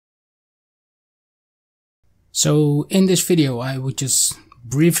So in this video I would just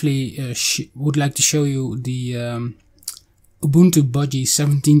briefly would like to show you the Ubuntu Budgie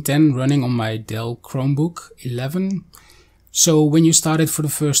 17.10 running on my Dell Chromebook 11. So when you start it for the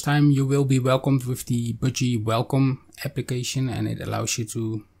first time, you will be welcomed with the Budgie Welcome application, and it allows you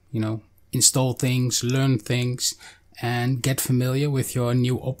to, install things, learn things, and get familiar with your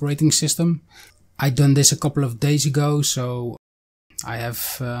new operating system. I done this a couple of days ago, so I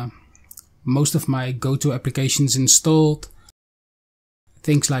have most of my go-to applications installed.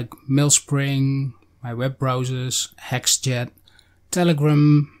 Things like Mailspring, my web browsers, HexJet,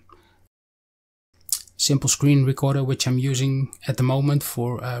 Telegram, Simple Screen Recorder, which I'm using at the moment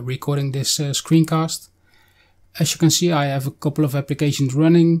for recording this screencast. As you can see, I have a couple of applications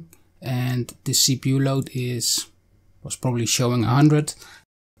running, and the CPU load was probably showing 100.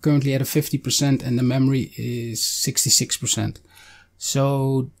 Currently at a 50%, and the memory is 66%.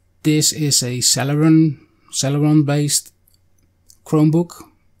 So this is a Celeron based Chromebook.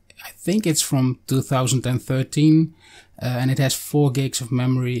 I think it's from 2013, and it has 4 gigs of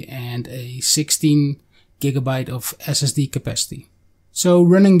memory and a 16 gigabyte of SSD capacity. So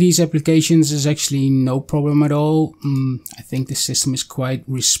running these applications is actually no problem at all. I think the system is quite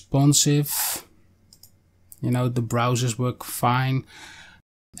responsive. The browsers work fine.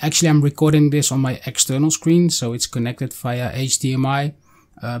 Actually, I'm recording this on my external screen, so it's connected via HDMI,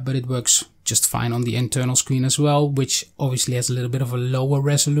 but it works just fine on the internal screen as well, which obviously has a little bit of a lower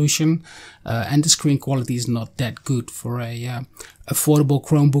resolution, and the screen quality is not that good for a affordable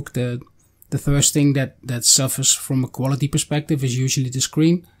Chromebook. The first thing that suffers from a quality perspective is usually the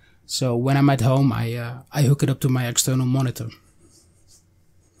screen. So when I'm at home, I hook it up to my external monitor.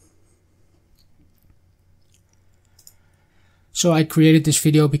 So I created this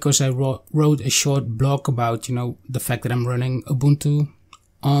video because I wrote a short blog about, the fact that I'm running Ubuntu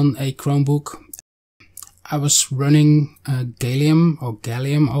on a Chromebook. I was running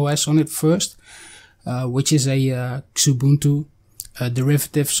Gallium OS on it first, which is a Ubuntu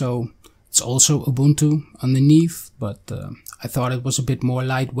derivative, so it's also Ubuntu underneath, but I thought it was a bit more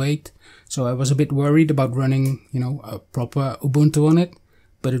lightweight, so I was a bit worried about running, a proper Ubuntu on it,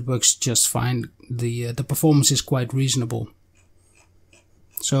 but it works just fine. The performance is quite reasonable.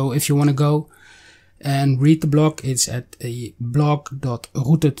 So if you want to go and read the blog, it's at a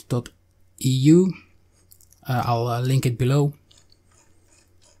blog.rooted.eu. I'll link it below.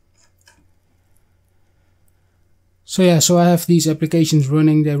 So yeah, so I have these applications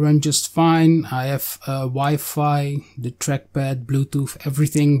running. They run just fine. I have Wi-Fi, the trackpad, Bluetooth,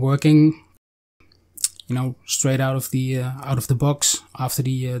 everything working. Straight out of the box after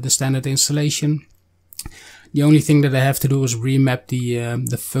the standard installation. The only thing that I have to do is remap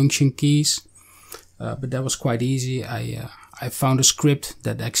the function keys, but that was quite easy. I found a script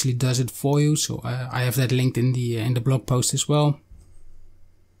that actually does it for you, so I have that linked in the blog post as well.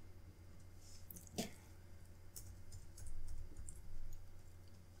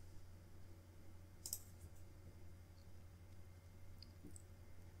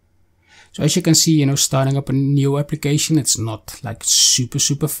 So as you can see, starting up a new application, it's not like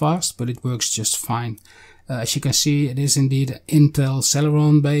super fast, but it works just fine. As you can see, it is indeed Intel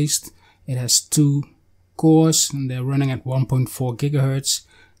Celeron based. It has 2 cores and they're running at 1.4 gigahertz.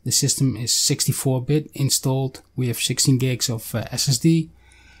 The system is 64-bit installed. We have 16 gigs of SSD.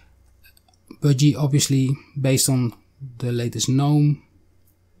 Budgie obviously based on the latest GNOME.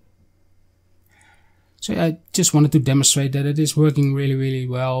 So I just wanted to demonstrate that it is working really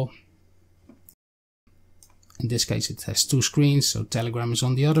well. In this case it has 2 screens, so Telegram is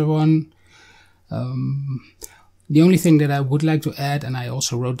on the other one. The only thing that I would like to add, and I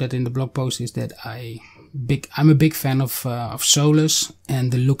also wrote that in the blog post, is that I'm a big fan of Solus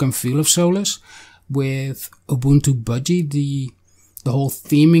and the look and feel of Solus. With Ubuntu Budgie, the whole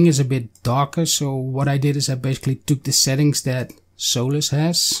theming is a bit darker. So what I did is I basically took the settings that Solus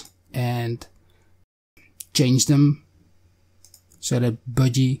has and changed them so that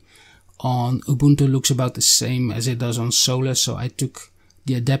Budgie on Ubuntu looks about the same as it does on Solus. So I took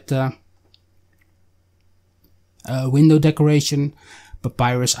the adapter, window decoration,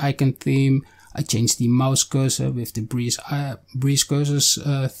 papyrus icon theme. I changed the mouse cursor with the breeze cursors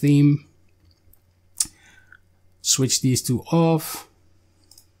theme. Switch these 2 off.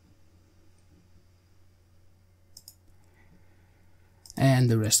 And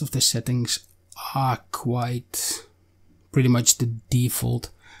the rest of the settings are pretty much the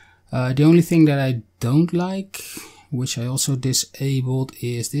default. The only thing that I don't like, which I also disabled,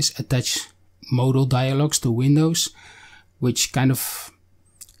 is this attach modal dialogues to Windows, which I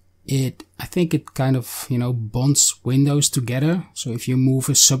think it kind of bonds windows together. So if you move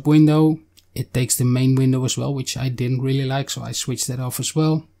a sub window, it takes the main window as well, which I didn't really like, so I switched that off as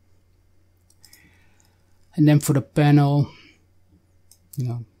well. And then for the panel, you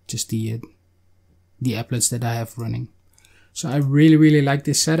know, just the applets that I have running. So I really like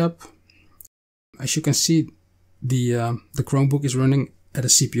this setup. As you can see, the Chromebook is running at a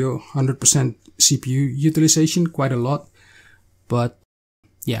CPU, 100% CPU utilization, quite a lot. But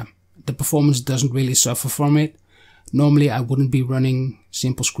yeah, the performance doesn't really suffer from it. Normally I wouldn't be running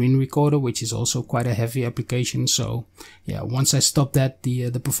simple screen recorder, which is also quite a heavy application. So yeah, once I stop that,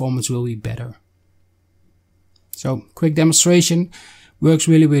 the performance will be better. So quick demonstration, works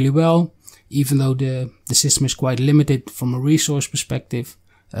really well. Even though the system is quite limited from a resource perspective,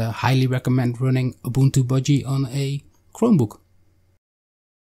 highly recommend running Ubuntu Budgie on a Chromebook.